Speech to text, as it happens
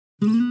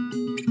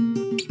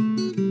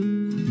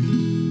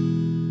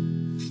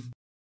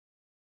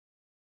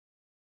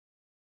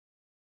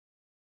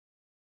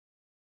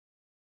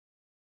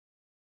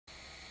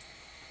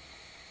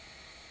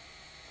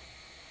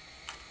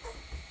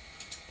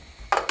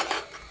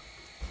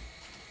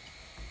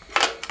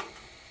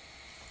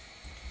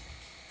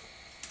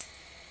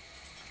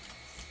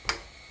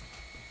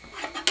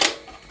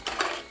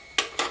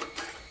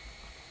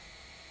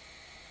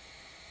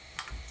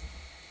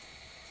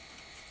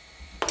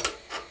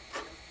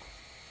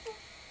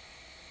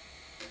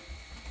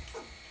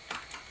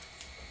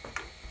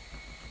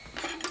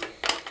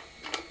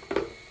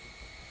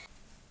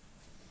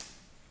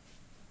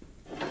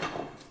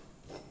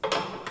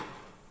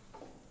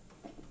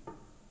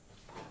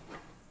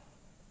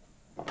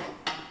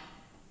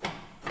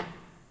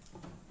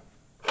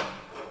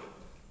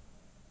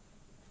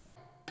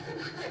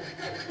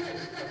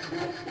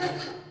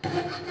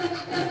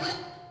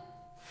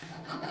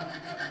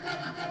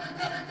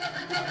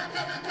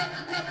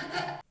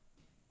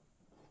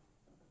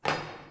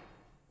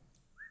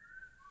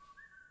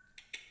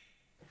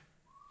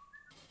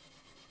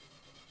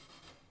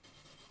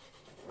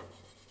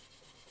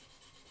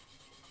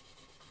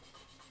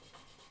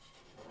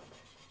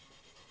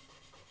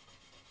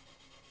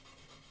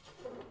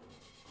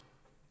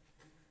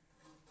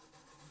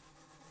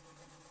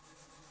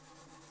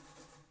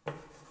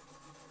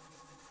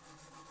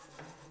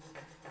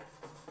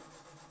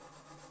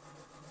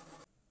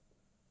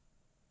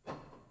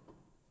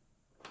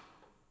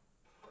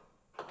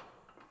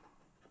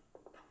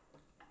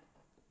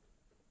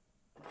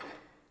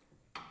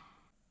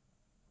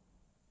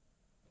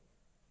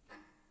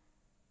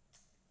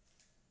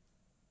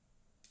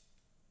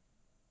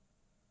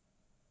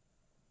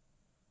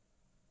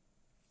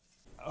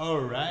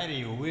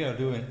Alrighty, we are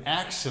doing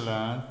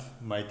excellent,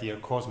 my dear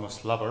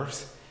Cosmos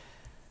lovers.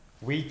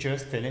 We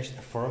just finished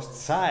the first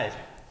side.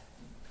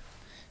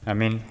 I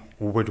mean,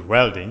 with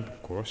welding,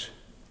 of course.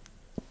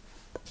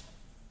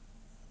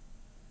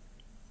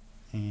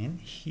 And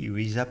here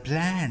is a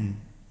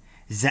plan.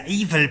 The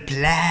evil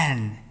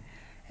plan.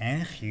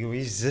 And here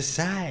is the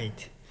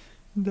side.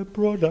 The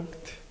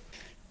product.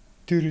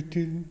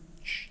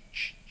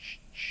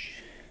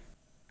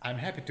 I'm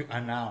happy to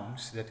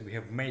announce that we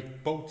have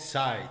made both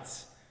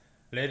sides.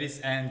 Ladies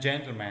and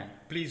gentlemen,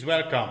 please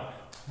welcome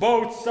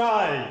both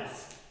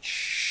sides.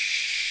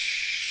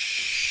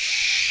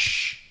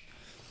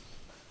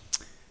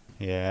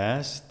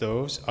 Yes,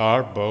 those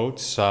are both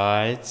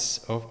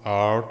sides of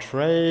our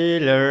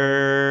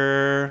trailer.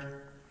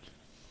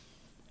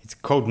 It's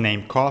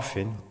codename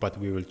Coffin, but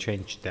we will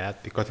change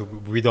that because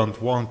we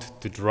don't want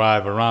to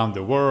drive around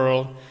the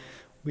world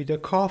with a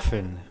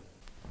coffin.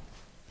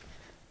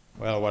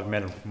 Well, what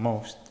matters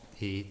most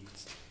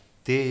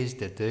is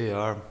that they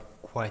are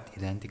quite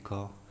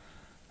identical.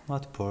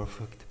 Not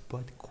perfect,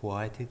 but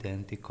quite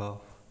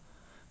identical.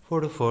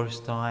 For the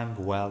first time,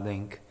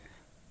 welding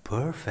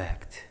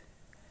perfect.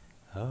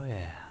 Oh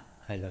yeah,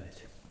 I love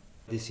it.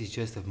 This is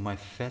just my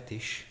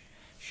fetish,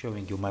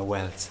 showing you my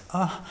welds.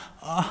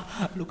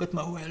 Look at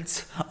my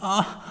welds.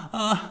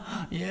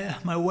 Yeah,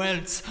 my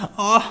welds.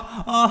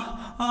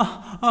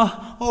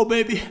 Oh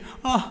baby.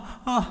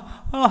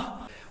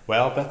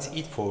 Well, that's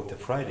it for the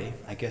Friday.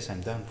 I guess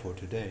I'm done for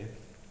today.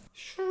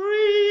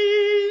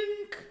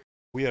 Shrink!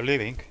 We are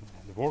leaving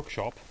the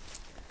workshop,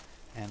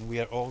 and we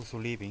are also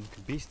leaving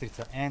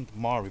Bistrica and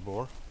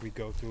Maribor. We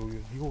go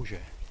to József.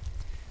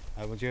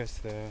 I will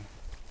just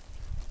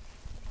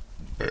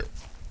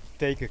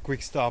take a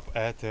quick stop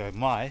at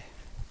Mai,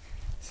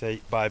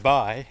 say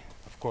bye-bye.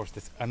 Of course,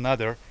 that's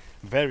another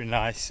very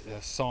nice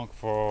song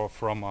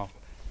from a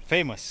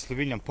famous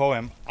Slovenian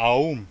poem,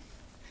 Aum.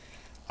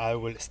 I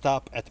will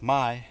stop at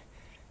Mai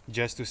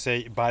just to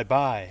say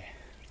bye-bye.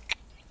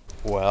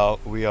 Well,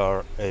 we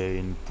are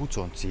in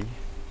Puconci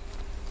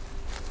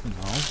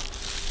now,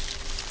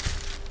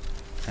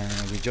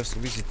 and we just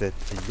visited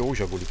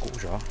József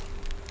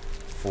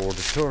for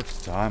the third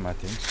time, I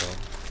think so.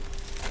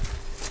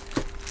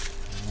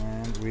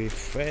 And we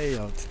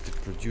failed to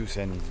produce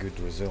any good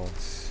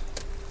results.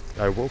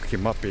 I woke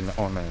him up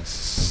on a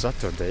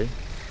Saturday,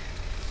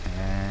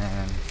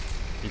 and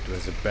it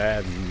was a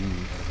bad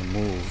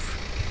move.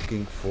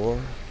 Looking for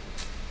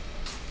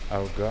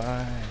our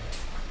guy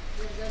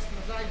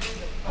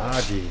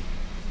Adi.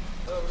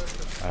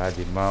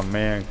 Adi, my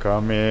man,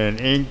 coming,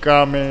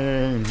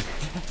 incoming.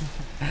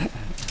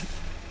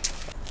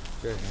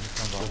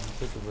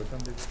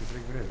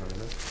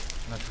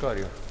 Na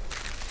škarju.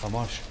 A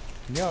imaš?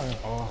 Ja.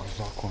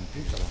 Zakon.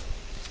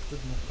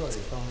 Tudi na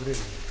škarju, tam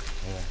vredi.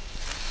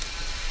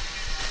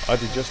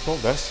 Adi just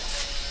told us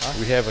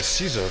we have a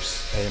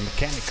scissors, a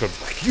mechanical,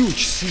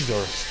 huge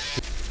scissors.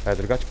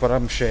 Drugače pa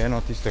rabim še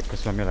eno tisto, ko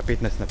smo imela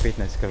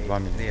 15x15, kar 2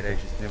 mm. Ne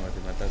reči snemati,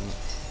 ima tam.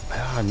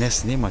 Ja, ne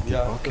snemati,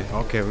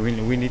 ok,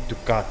 we need to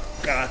cut.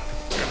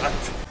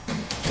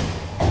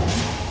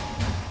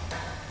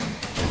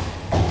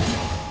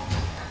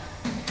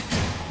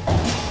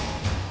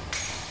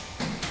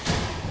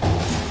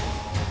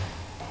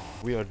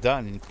 We are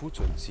done in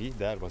Puconci.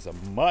 That was a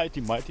mighty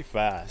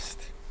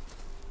fast.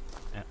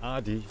 And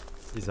Adi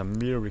is a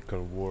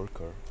miracle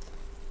worker.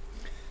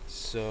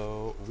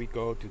 So we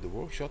go to the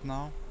workshop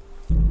now.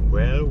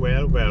 Well,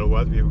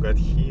 what we've got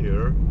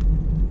here?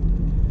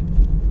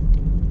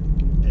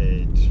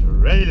 A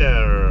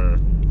trailer.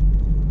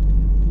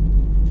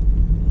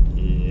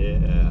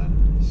 Yeah,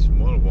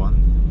 small one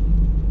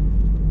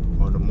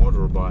on a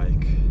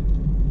motorbike.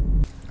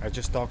 I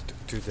just talked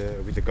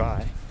with the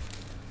guy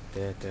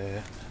that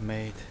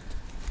made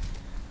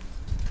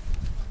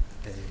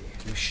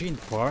machined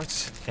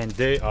parts, and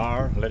they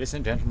are, ladies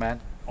and gentlemen,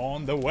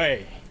 on the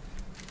way.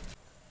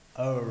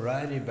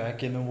 Alrighty,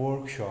 back in the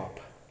workshop,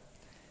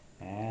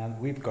 and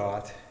we've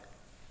got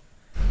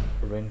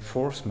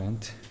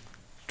reinforcement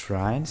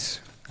trines.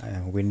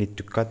 We need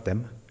to cut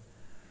them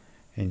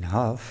in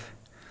half.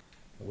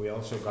 We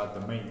also got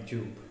the main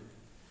tube.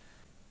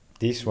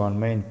 This one,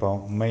 main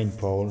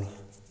pole,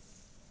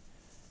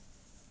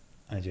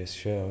 I just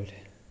showed.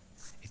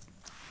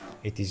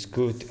 It is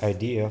good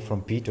idea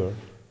from Peter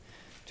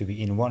to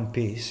be in one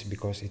piece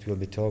because it will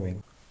be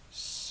towing.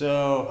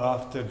 So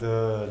after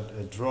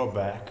the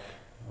drawback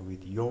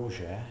with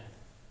József,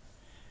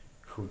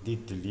 who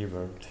did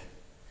deliver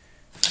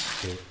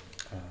the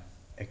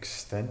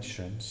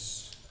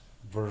extensions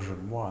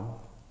version 1,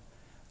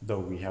 though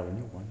we have a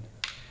new one.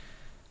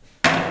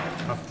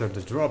 After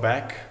the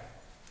drawback,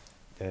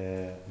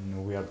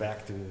 we are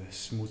back to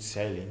smooth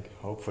sailing,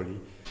 hopefully.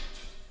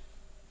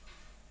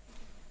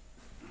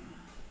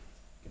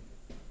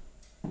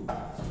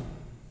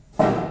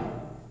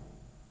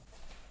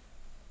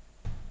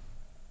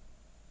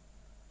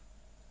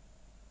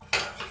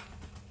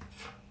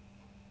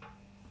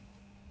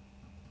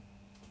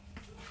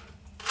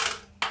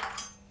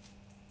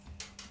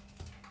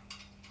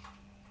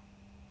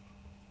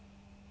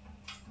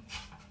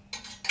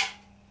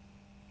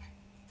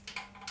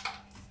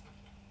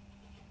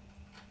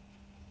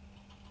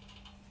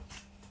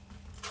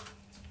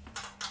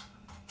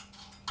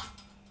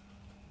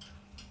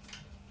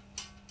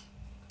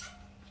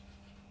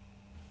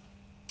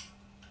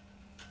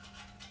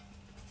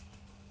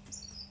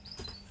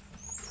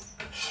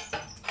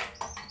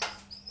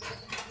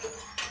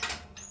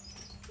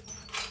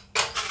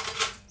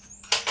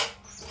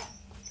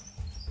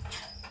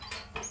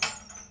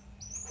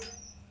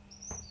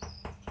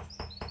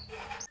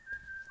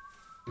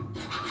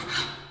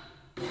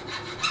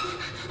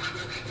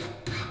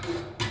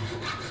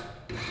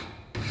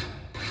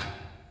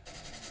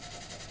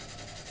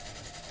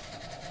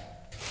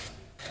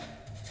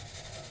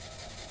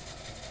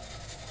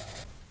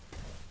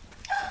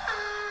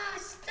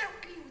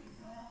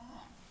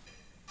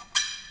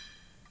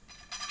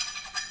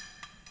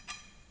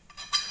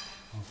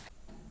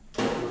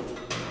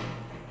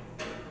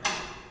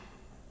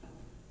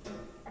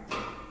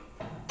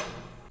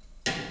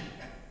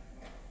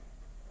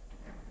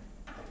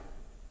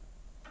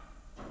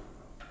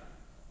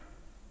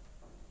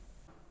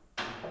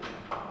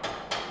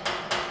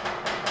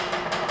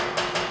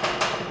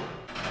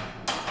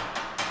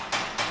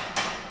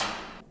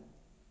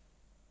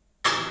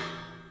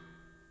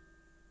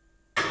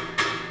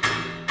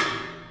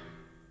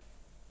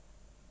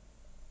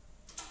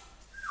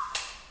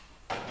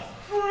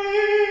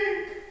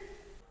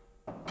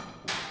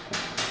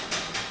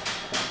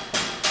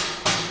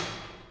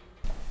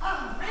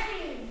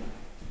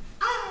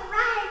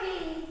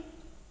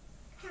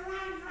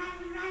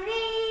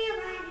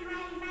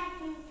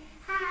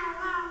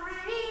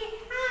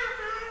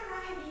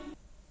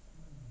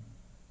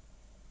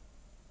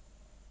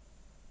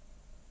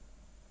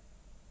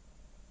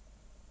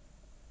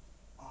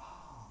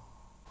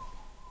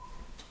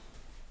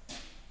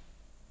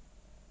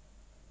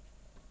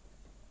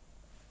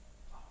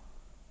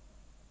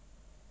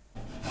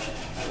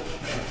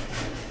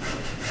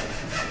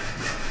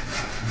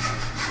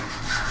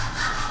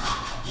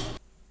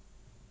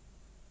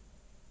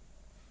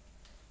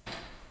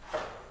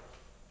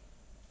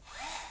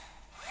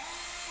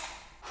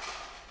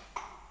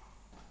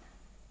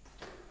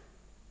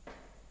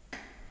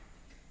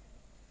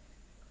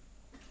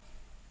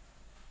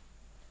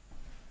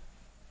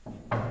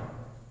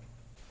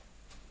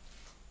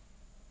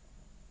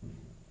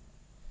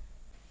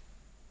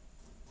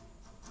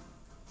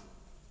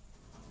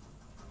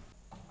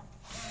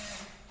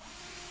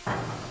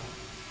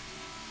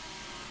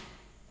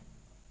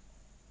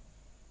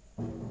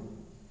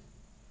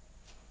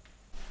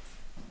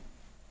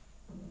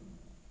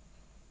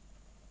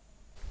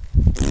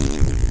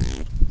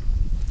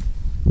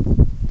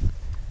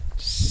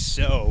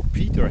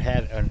 brother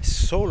had a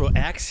solo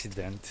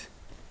accident,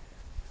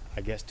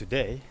 I guess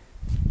today.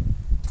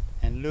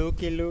 And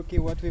looky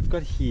what we've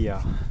got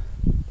here.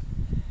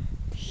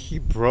 He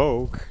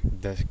broke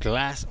the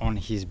glass on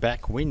his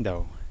back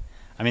window.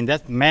 I mean,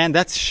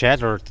 that's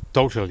shattered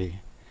totally.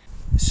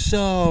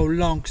 So,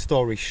 long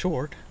story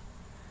short,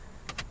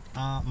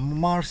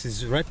 Mars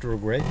is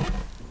retrograde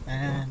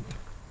and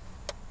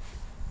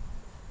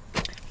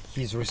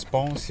he's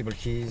responsible,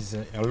 he's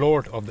a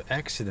lord of the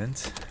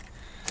accidents.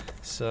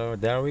 So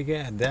there we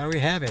go, there we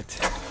have it.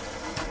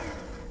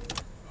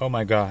 Oh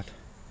my god,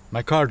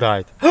 my car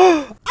died.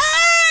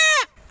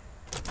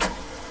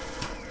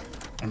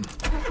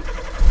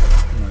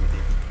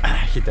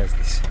 He does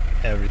this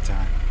every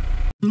time.